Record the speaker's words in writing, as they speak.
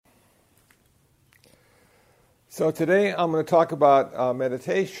So today I'm going to talk about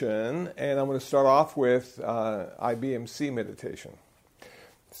meditation, and I'm going to start off with IBMC meditation.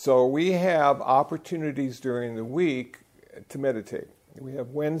 So we have opportunities during the week to meditate. We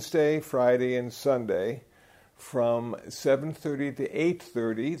have Wednesday, Friday, and Sunday from 7:30 to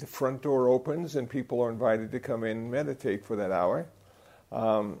 8:30. The front door opens and people are invited to come in and meditate for that hour.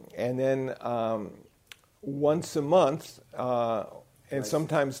 And then once a month, and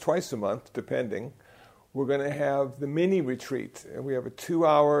sometimes twice a month, depending, we're going to have the mini retreat. And we have a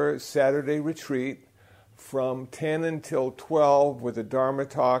 2-hour Saturday retreat from 10 until 12 with a Dharma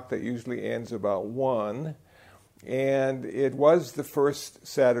talk that usually ends about 1. And it was the first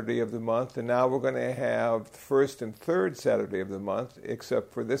Saturday of the month, and now we're going to have the first and third Saturday of the month,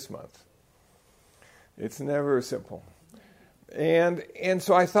 except for this month. It's never simple. And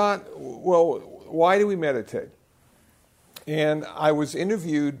so I thought, well, why do we meditate? And I was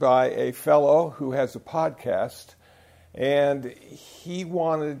interviewed by a fellow who has a podcast, and he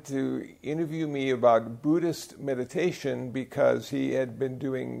wanted to interview me about Buddhist meditation because he had been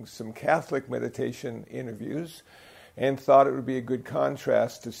doing some Catholic meditation interviews and thought it would be a good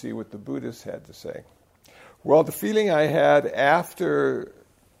contrast to see what the Buddhists had to say. Well, the feeling I had after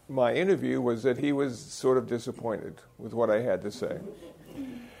my interview was that he was sort of disappointed with what I had to say.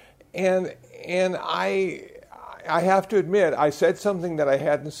 And I have to admit, I said something that I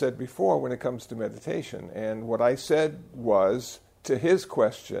hadn't said before when it comes to meditation. And what I said was, to his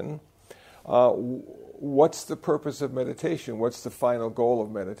question, what's the purpose of meditation? What's the final goal of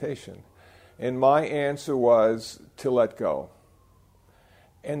meditation? And my answer was to let go.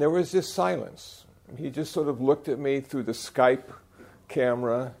 And there was this silence. He just sort of looked at me through the Skype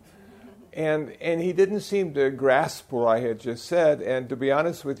camera, and he didn't seem to grasp what I had just said. And to be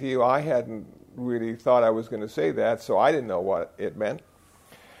honest with you, I hadn't really thought I was going to say that, so I didn't know what it meant.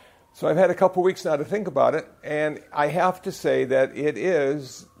 So I've had a couple weeks now to think about it, and I have to say that it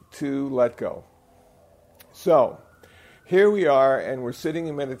is to let go. So here we are, and we're sitting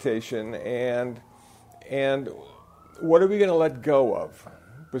in meditation, and what are we going to let go of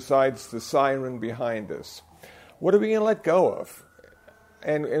besides the siren behind us? What are we going to let go of?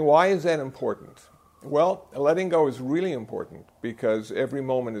 And why is that important? Well, letting go is really important because every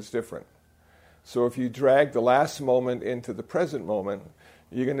moment is different. So if you drag the last moment into the present moment,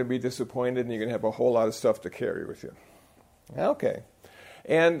 you're going to be disappointed and you're going to have a whole lot of stuff to carry with you. Okay.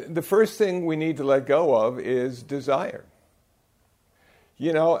 And the first thing we need to let go of is desire.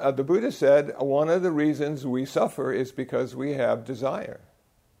 You know, the Buddha said one of the reasons we suffer is because we have desire.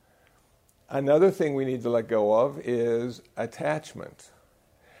 Another thing we need to let go of is attachment.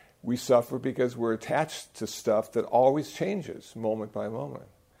 We suffer because we're attached to stuff that always changes moment by moment.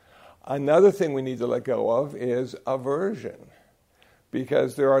 Another thing we need to let go of is aversion,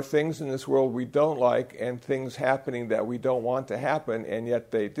 because there are things in this world we don't like and things happening that we don't want to happen, and yet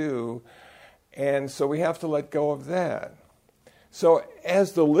they do, and so we have to let go of that. So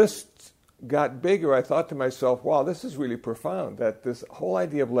as the list got bigger, I thought to myself, wow, this is really profound, that this whole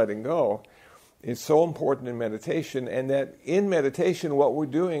idea of letting go is so important in meditation, and that in meditation what we're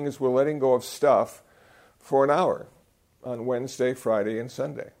doing is we're letting go of stuff for an hour on Wednesday, Friday, and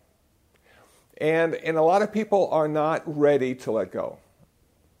Sunday. And a lot of people are not ready to let go,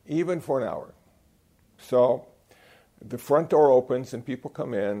 even for an hour. So the front door opens and people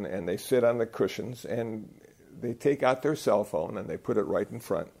come in and they sit on the cushions and they take out their cell phone and they put it right in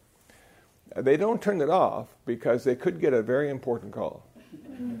front. They don't turn it off because they could get a very important call.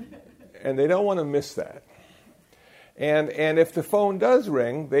 And they don't want to miss that. And if the phone does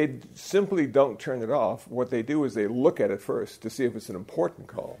ring, they simply don't turn it off. What they do is they look at it first to see if it's an important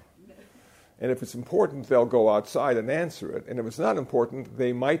call. And if it's important, they'll go outside and answer it. And if it's not important,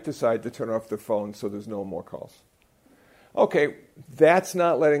 they might decide to turn off their phone so there's no more calls. Okay, that's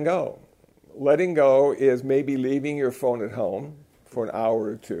not letting go. Letting go is maybe leaving your phone at home for an hour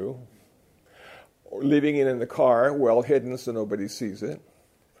or two, or leaving it in the car well hidden so nobody sees it,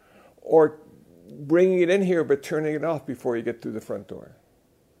 or bringing it in here but turning it off before you get through the front door.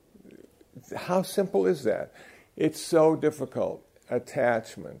 How simple is that? It's so difficult.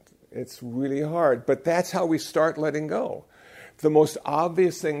 Attachment. It's really hard, but that's how we start letting go. The most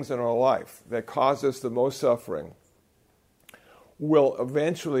obvious things in our life that cause us the most suffering will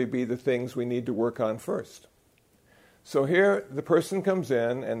eventually be the things we need to work on first. So here the person comes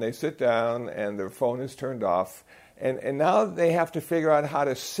in and they sit down and their phone is turned off, and now they have to figure out how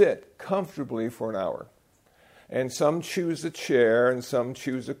to sit comfortably for an hour. And some choose a chair, and some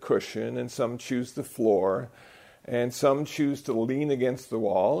choose a cushion, and some choose the floor, and some choose to lean against the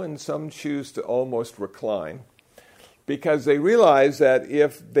wall, and some choose to almost recline. because they realize that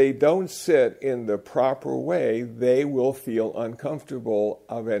if they don't sit in the proper way, they will feel uncomfortable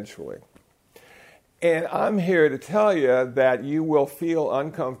eventually. And I'm here to tell you that you will feel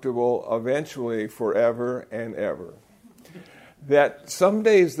uncomfortable eventually forever and ever. That some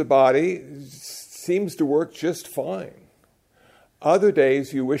days the body seems to work just fine. Other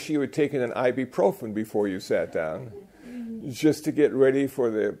days you wish you had taken an ibuprofen before you sat down, just to get ready for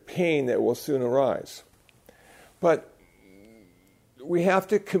the pain that will soon arise. But we have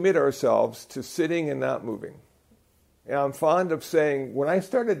to commit ourselves to sitting and not moving. And I'm fond of saying, when I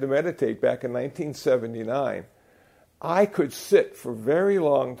started to meditate back in 1979, I could sit for very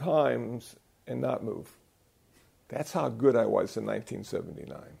long times and not move. That's how good I was in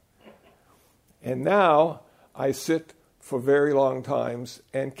 1979. And now I sit for very long times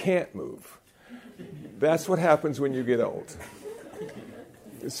and can't move. That's what happens when you get old.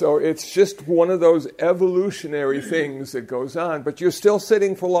 So it's just one of those evolutionary things that goes on, but you're still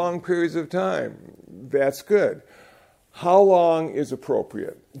sitting for long periods of time. That's good. How long is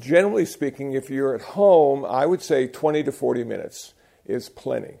appropriate? Generally speaking, if you're at home, I would say 20 to 40 minutes is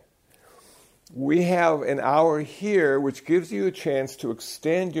plenty. We have an hour here, which gives you a chance to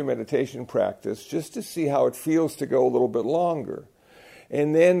extend your meditation practice just to see how it feels to go a little bit longer.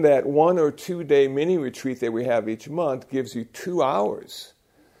 And then that 1 or 2 day mini retreat that we have each month gives you 2 hours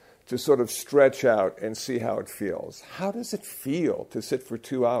to sort of stretch out and see how it feels. How does it feel to sit for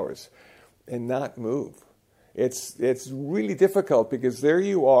 2 hours and not move? It's really difficult because there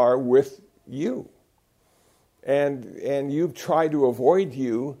you are with you. And you've tried to avoid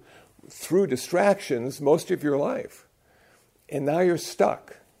you through distractions most of your life. And now you're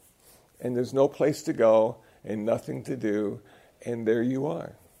stuck. And there's no place to go and nothing to do. And there you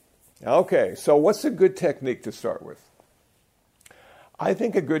are. Okay, so what's a good technique to start with? I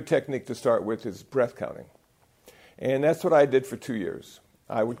think a good technique to start with is breath counting. And that's what I did for 2 years.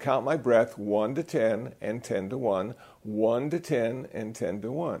 I would count my breath 1 to 10 and 10 to 1, 1 to 10 and 10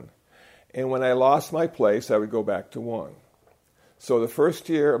 to 1. And when I lost my place, I would go back to 1. So the first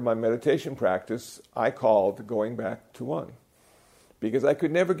year of my meditation practice, I called going back to 1. Because I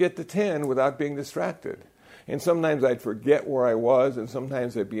could never get to 10 without being distracted. And sometimes I'd forget where I was, and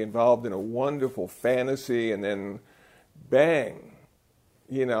sometimes I'd be involved in a wonderful fantasy, and then bang,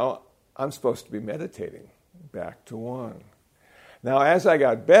 I'm supposed to be meditating. Back to 1. Now, as I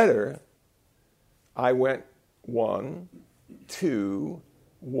got better, I went 1, 2,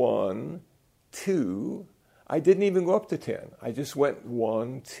 1, 2. I didn't even go up to 10. I just went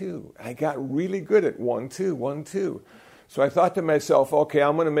 1, 2. I got really good at 1, 2, 1, 2. So I thought to myself, okay,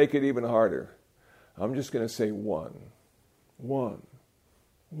 I'm going to make it even harder. I'm just going to say 1, 1,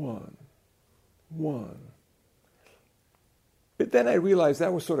 1, 1. But then I realized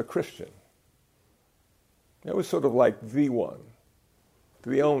that was sort of Christian. That was sort of like the one.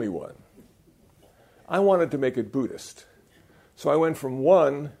 The only one. I wanted to make it Buddhist. So I went from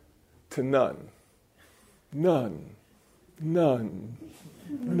 1 to none. None. None.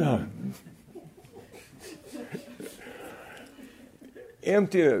 None.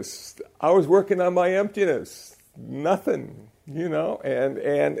 Emptiness. I was working on my emptiness. Nothing,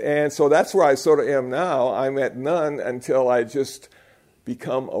 And so that's where I sort of am now. I'm at none until I just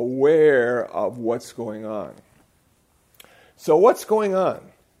become aware of what's going on. So what's going on?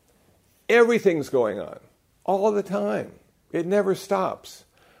 Everything's going on all the time. It never stops.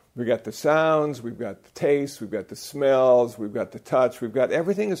 We've got the sounds, we've got the taste, we've got the smells, we've got the touch,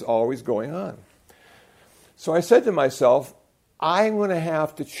 everything is always going on. So I said to myself, I'm going to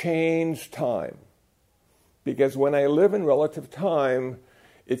have to change time. Because when I live in relative time,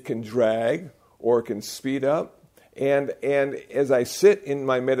 it can drag or it can speed up. And as I sit in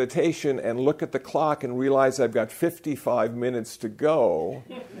my meditation and look at the clock and realize I've got 55 minutes to go,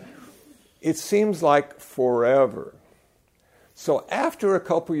 it seems like forever. So after a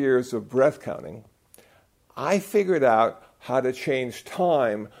couple years of breath counting, I figured out how to change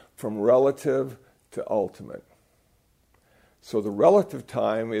time from relative to ultimate. So the relative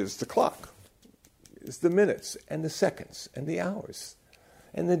time is the clock, is the minutes and the seconds and the hours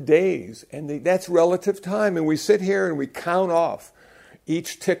and the days, and that's relative time. And we sit here and we count off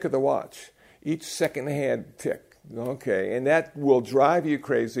each tick of the watch, each second-hand tick. Okay, and that will drive you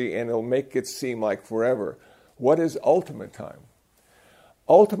crazy and it'll make it seem like forever. What is ultimate time?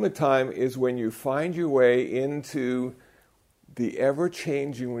 Ultimate time is when you find your way into the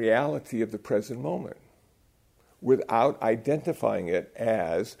ever-changing reality of the present moment without identifying it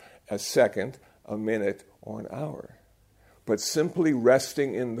as a second, a minute, or an hour, but simply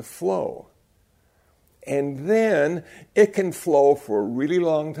resting in the flow. And then it can flow for a really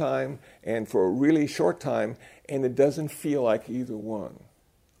long time and for a really short time, and it doesn't feel like either one.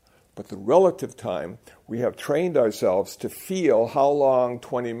 But the relative time, we have trained ourselves to feel how long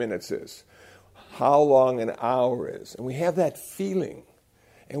 20 minutes is, how long an hour is. And we have that feeling.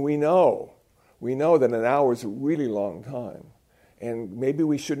 And we know that an hour is a really long time. And maybe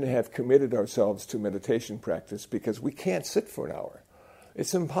we shouldn't have committed ourselves to meditation practice because we can't sit for an hour.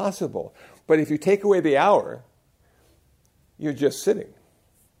 It's impossible. But if you take away the hour, you're just sitting.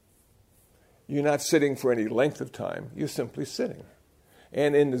 You're not sitting for any length of time. You're simply sitting.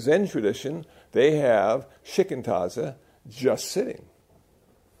 And in the Zen tradition, they have shikantaza, just sitting.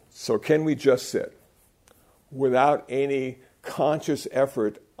 So can we just sit without any conscious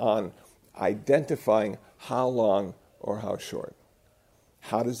effort on identifying how long or how short?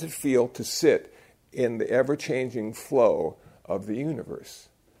 How does it feel to sit in the ever-changing flow of the universe?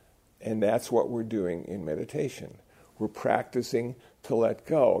 And that's what we're doing in meditation. We're practicing to let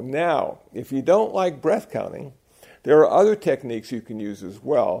go. Now, if you don't like breath counting, there are other techniques you can use as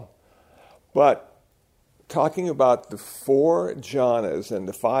well. But talking about the 4 jhanas and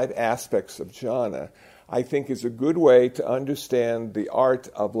the 5 aspects of jhana, I think is a good way to understand the art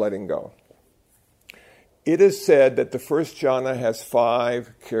of letting go. It is said that the first jhana has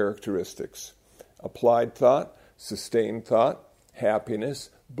 5 characteristics: applied thought, sustained thought, happiness,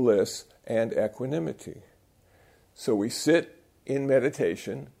 bliss, and equanimity. So we sit in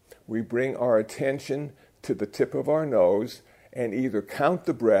meditation, we bring our attention to the tip of our nose and either count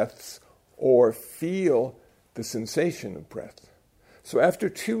the breaths or feel the sensation of breath. So after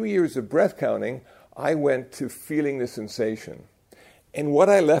 2 years of breath counting, I went to feeling the sensation. And what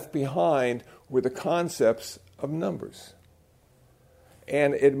I left behind were the concepts of numbers.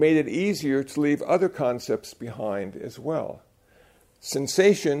 And it made it easier to leave other concepts behind as well.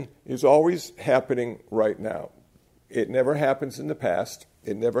 Sensation is always happening right now. It never happens in the past.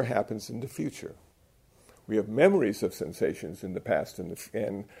 It never happens in the future. We have memories of sensations in the past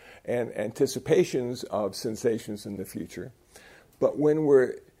and anticipations of sensations in the future. But when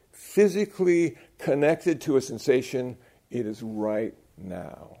we're physically connected to a sensation, it is right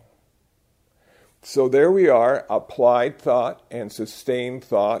now. So there we are, applied thought and sustained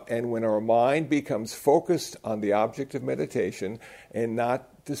thought, and when our mind becomes focused on the object of meditation and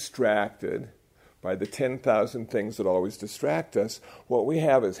not distracted by the 10,000 things that always distract us, what we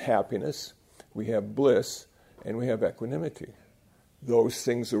have is happiness, we have bliss, and we have equanimity. Those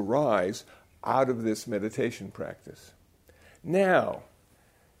things arise out of this meditation practice. Now,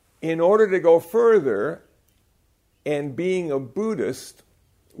 in order to go further, and being a Buddhist,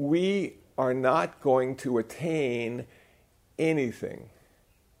 we are not going to attain anything.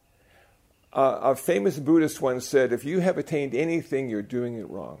 A famous Buddhist once said, if you have attained anything, you're doing it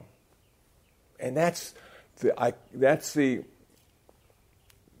wrong. And that's the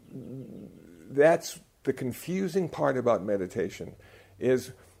confusing part about meditation,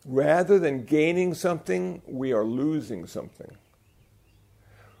 is rather than gaining something, we are losing something.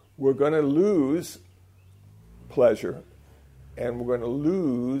 We're going to lose pleasure, and we're going to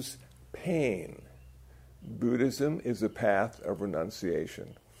lose pain. Buddhism is a path of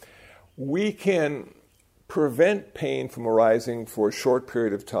renunciation. We can prevent pain from arising for a short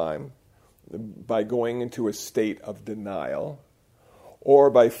period of time by going into a state of denial, or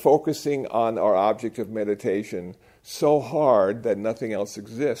by focusing on our object of meditation so hard that nothing else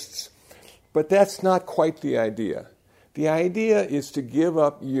exists. But that's not quite the idea. The idea is to give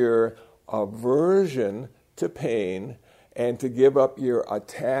up your aversion to pain and to give up your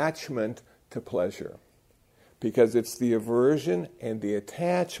attachment to pleasure. Because it's the aversion and the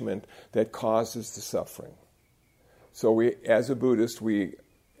attachment that causes the suffering. So we, as a Buddhist, we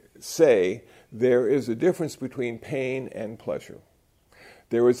say there is a difference between pain and pleasure.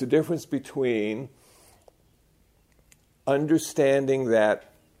 There is a difference between understanding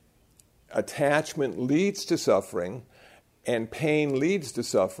that attachment leads to suffering and pain leads to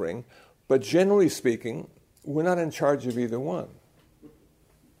suffering, but generally speaking, we're not in charge of either one.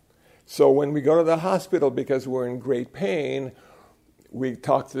 So when we go to the hospital because we're in great pain, we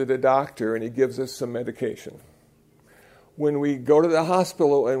talk to the doctor and he gives us some medication. When we go to the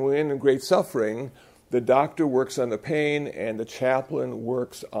hospital and we're in great suffering, the doctor works on the pain and the chaplain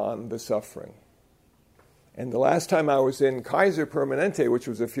works on the suffering. And the last time I was in Kaiser Permanente, which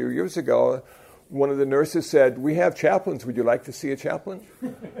was a few years ago, one of the nurses said, "We have chaplains. Would you like to see a chaplain?"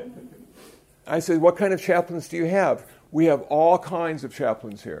 I said, "What kind of chaplains do you have?" "We have all kinds of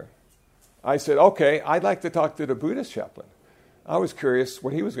chaplains here." I said, "Okay, I'd like to talk to the Buddhist chaplain." I was curious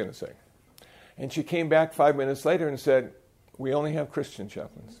what he was going to say. And she came back 5 minutes later and said, "We only have Christian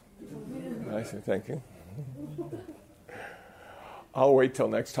chaplains." I said, "Thank you." I'll wait till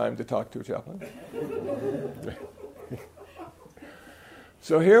next time to talk to a chaplain.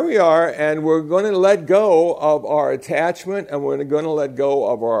 So here we are, and we're going to let go of our attachment, and we're going to let go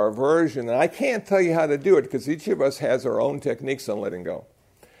of our aversion. And I can't tell you how to do it, because each of us has our own techniques on letting go.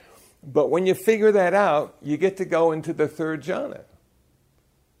 But when you figure that out, you get to go into the third jhana.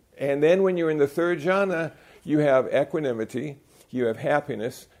 And then when you're in the third jhana, you have equanimity, you have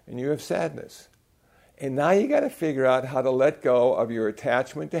happiness, and you have sadness. And now you got to figure out how to let go of your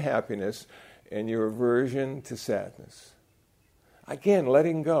attachment to happiness and your aversion to sadness. Again,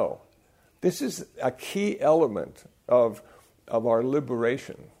 letting go. This is a key element of our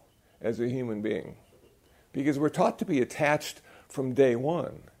liberation as a human being. Because we're taught to be attached from day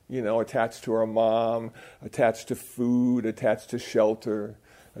one. You know, attached to our mom, attached to food, attached to shelter,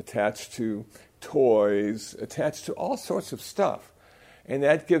 attached to toys, attached to all sorts of stuff. And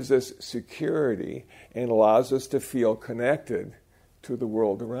that gives us security and allows us to feel connected to the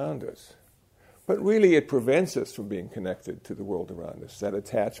world around us. But really it prevents us from being connected to the world around us, that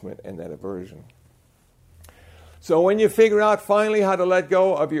attachment and that aversion. So when you figure out finally how to let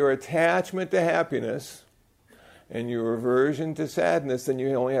go of your attachment to happiness and your aversion to sadness, then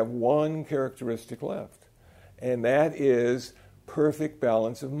you only have one characteristic left. And that is perfect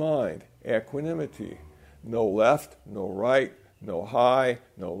balance of mind, equanimity. No left, no right, no high,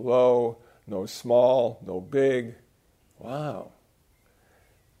 no low, no small, no big. Wow.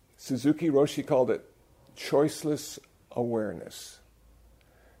 Suzuki Roshi called it choiceless awareness.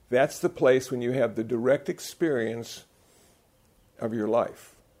 That's the place when you have the direct experience of your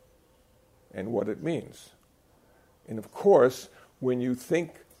life and what it means. And of course, when you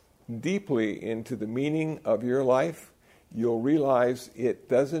think deeply into the meaning of your life, you'll realize it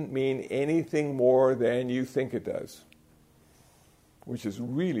doesn't mean anything more than you think it does, which is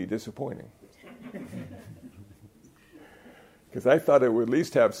really disappointing. Because I thought it would at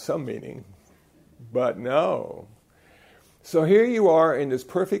least have some meaning, but no. So here you are in this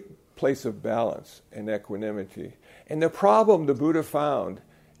perfect place of balance and equanimity. And the problem the Buddha found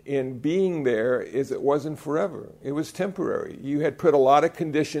in being there is it wasn't forever. It was temporary. You had put a lot of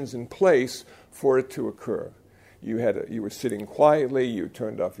conditions in place for it to occur. You were sitting quietly, you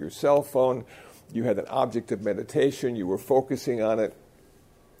turned off your cell phone, you had an object of meditation, you were focusing on it.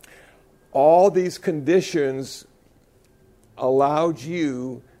 All these conditions allowed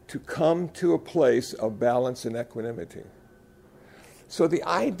you to come to a place of balance and equanimity. So the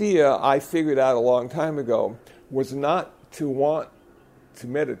idea I figured out a long time ago was not to want to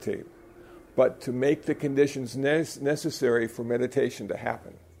meditate, but to make the conditions necessary for meditation to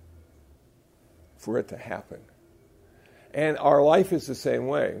happen, for it to happen. And our life is the same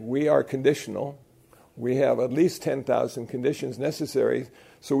way. We are conditional. We have at least 10,000 conditions necessary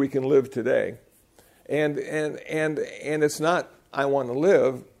so we can live today. And it's not, I want to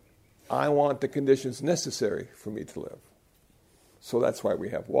live, I want the conditions necessary for me to live. So that's why we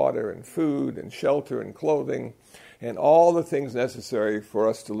have water and food and shelter and clothing and all the things necessary for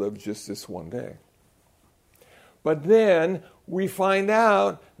us to live just this one day. But then we find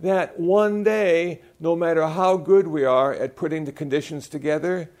out that one day, no matter how good we are at putting the conditions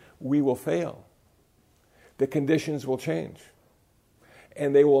together, we will fail. The conditions will change.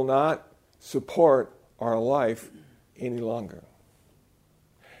 And they will not support our life any longer.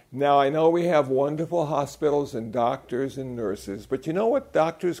 Now, I know we have wonderful hospitals and doctors and nurses, but you know what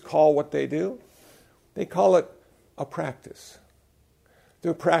doctors call what they do? They call it a practice.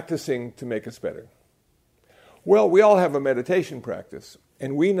 They're practicing to make us better. Well, we all have a meditation practice,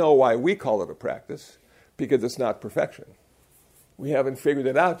 and we know why we call it a practice, because it's not perfection. We haven't figured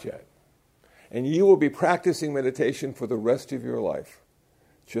it out yet. And you will be practicing meditation for the rest of your life,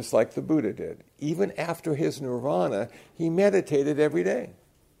 just like the Buddha did. Even after his nirvana, he meditated every day,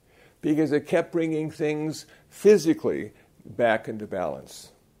 because it kept bringing things physically back into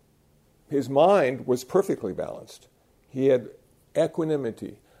balance. His mind was perfectly balanced. He had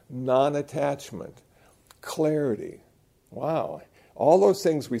equanimity, non-attachment, clarity. Wow. All those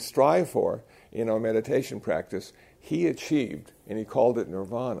things we strive for in our meditation practice, he achieved, and he called it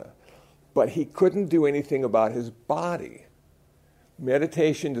nirvana. But he couldn't do anything about his body.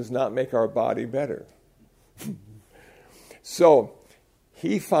 Meditation does not make our body better. So,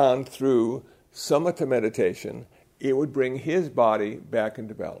 he found through samatha meditation, it would bring his body back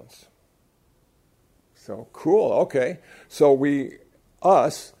into balance. So, cool, okay. So we,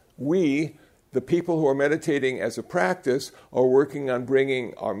 the people who are meditating as a practice, are working on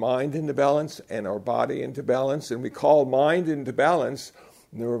bringing our mind into balance and our body into balance. And we call mind into balance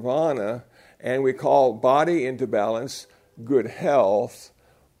nirvana, and we call body into balance good health.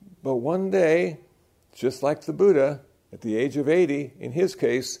 But one day, just like the Buddha, at the age of 80, in his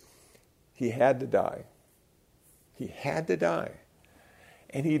case, he had to die. He had to die.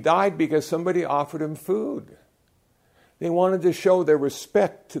 And he died because somebody offered him food. They wanted to show their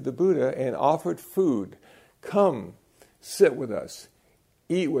respect to the Buddha and offered food. Come, sit with us,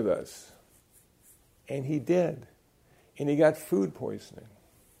 eat with us. And he did. And he got food poisoning.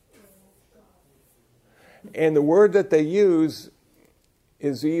 And the word that they use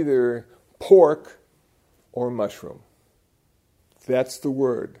is either pork or mushroom. That's the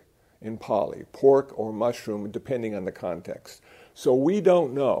word in Pali, pork or mushroom, depending on the context. So we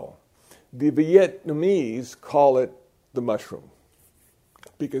don't know. The Vietnamese call it the mushroom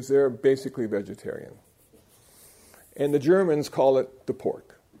because they're basically vegetarian. And the Germans call it the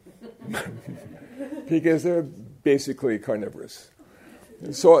pork because they're basically carnivorous.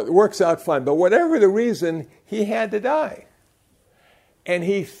 So it works out fine. But whatever the reason, he had to die. And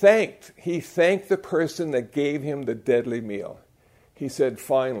he thanked the person that gave him the deadly meal. He said,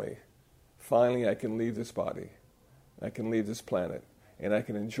 finally I can leave this body. I can leave this planet. And I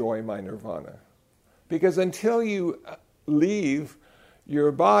can enjoy my nirvana. Because until you leave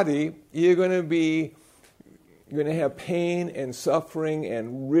your body, you're going to have pain and suffering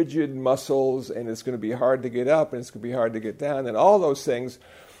and rigid muscles, and it's going to be hard to get up, and it's going to be hard to get down, and all those things,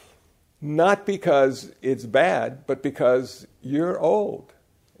 not because it's bad, but because you're old.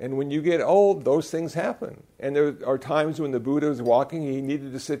 And when you get old, those things happen. And there are times when the Buddha was walking, he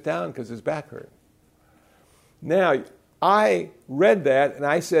needed to sit down because his back hurt. Now, I read that, and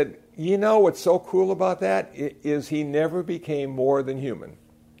I said, you know what's so cool about that? Is he never became more than human.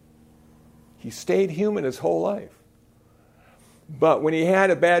 He stayed human his whole life. But when he had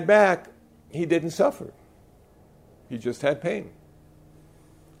a bad back, he didn't suffer. He just had pain.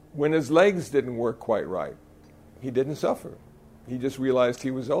 When his legs didn't work quite right, he didn't suffer. He just realized he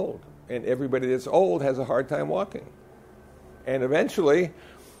was old. And everybody that's old has a hard time walking. And eventually,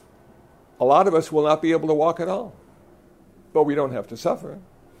 a lot of us will not be able to walk at all. But we don't have to suffer.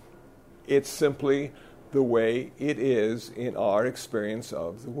 It's simply the way it is in our experience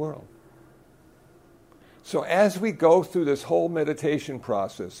of the world. So as we go through this whole meditation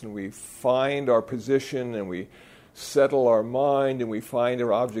process and we find our position and we settle our mind and we find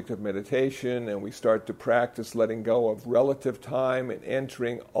our object of meditation and we start to practice letting go of relative time and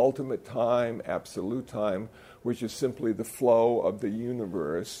entering ultimate time, absolute time, which is simply the flow of the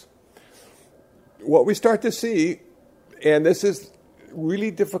universe, what we start to see, and this is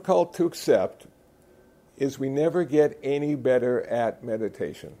really difficult to accept, is we never get any better at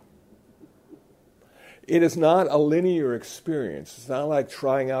meditation. It is not a linear experience. It's not like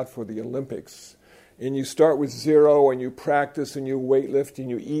trying out for the Olympics. And you start with zero and you practice and you weightlift and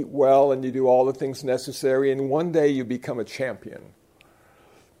you eat well and you do all the things necessary and one day you become a champion.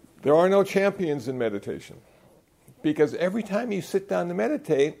 There are no champions in meditation because every time you sit down to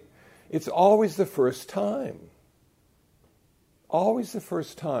meditate, it's always the first time. Always the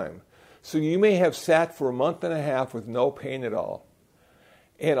first time. So you may have sat for a month and a half with no pain at all.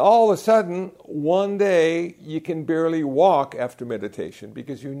 And all of a sudden, one day, you can barely walk after meditation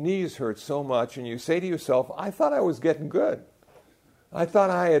because your knees hurt so much and you say to yourself, I thought I was getting good. I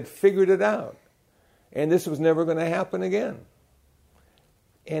thought I had figured it out. And this was never going to happen again.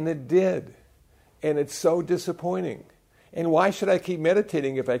 And it did. And it's so disappointing. And why should I keep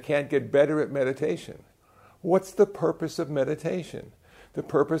meditating if I can't get better at meditation? What's the purpose of meditation? The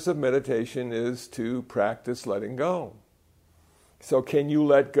purpose of meditation is to practice letting go. So can you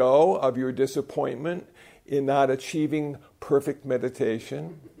let go of your disappointment in not achieving perfect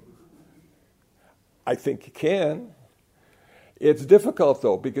meditation? I think you can. It's difficult,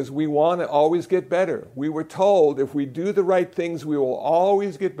 though, because we want to always get better. We were told if we do the right things, we will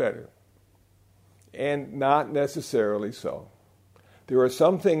always get better. And not necessarily so. There are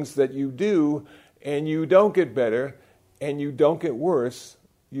some things that you do and you don't get better and you don't get worse.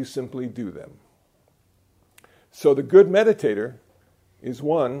 You simply do them. So the good meditator is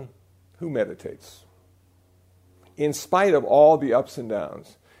one who meditates. In spite of all the ups and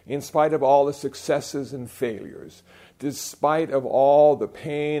downs, in spite of all the successes and failures, despite of all the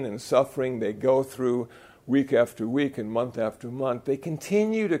pain and suffering they go through week after week and month after month, they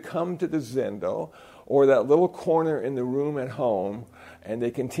continue to come to the zendo or that little corner in the room at home, and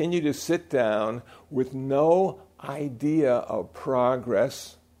they continue to sit down with no idea of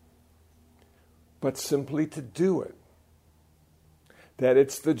progress, but simply to do it. That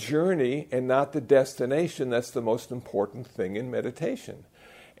it's the journey and not the destination that's the most important thing in meditation.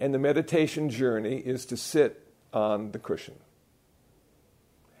 And the meditation journey is to sit on the cushion.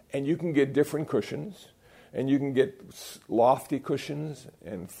 And you can get different cushions. And you can get lofty cushions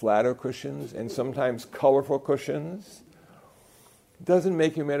and flatter cushions and sometimes colorful cushions. It doesn't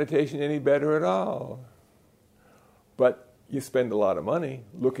make your meditation any better at all. But you spend a lot of money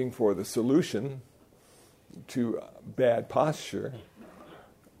looking for the solution to bad posture,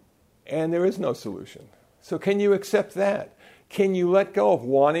 and there is no solution. So can you accept that? Can you let go of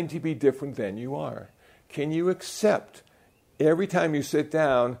wanting to be different than you are? Can you accept every time you sit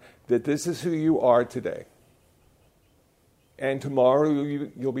down that this is who you are today? And tomorrow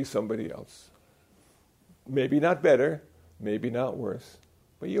you'll be somebody else. Maybe not better, maybe not worse,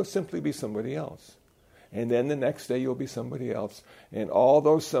 but you'll simply be somebody else. And then the next day you'll be somebody else. And all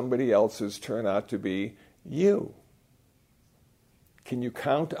those somebody else's turn out to be you. Can you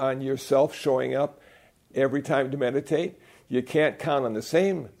count on yourself showing up every time to meditate? You can't count on the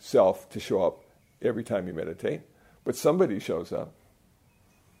same self to show up every time you meditate, but somebody shows up.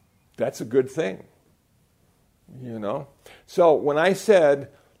 That's a good thing, you know? So when I said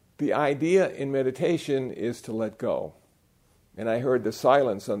the idea in meditation is to let go, and I heard the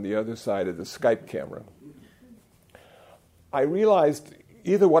silence on the other side of the Skype camera, I realized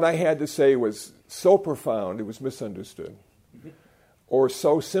either what I had to say was so profound it was misunderstood, or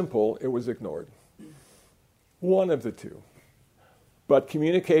so simple it was ignored. One of the two. But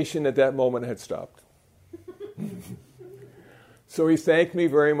communication at that moment had stopped. So he thanked me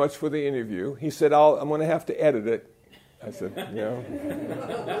very much for the interview. He said, I'm going to have to edit it. I said, yeah.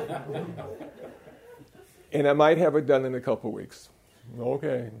 And I might have it done in a couple weeks.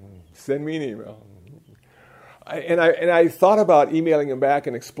 Okay, send me an email. I thought about emailing him back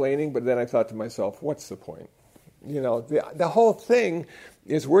and explaining, but then I thought to myself, what's the point? You know, the whole thing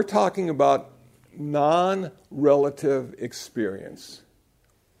is we're talking about non-relative experience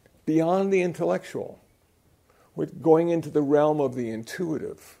beyond the intellectual. We're going into the realm of the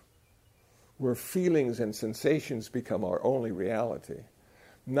intuitive, where feelings and sensations become our only reality,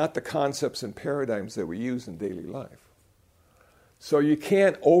 not the concepts and paradigms that we use in daily life. So you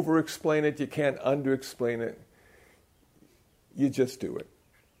can't over-explain it, you can't under-explain it. You just do it.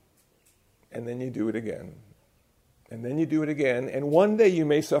 And then you do it again. And then you do it again. And one day you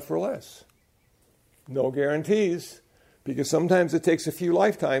may suffer less. No guarantees, because sometimes it takes a few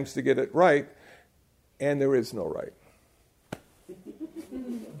lifetimes to get it right, and there is no right.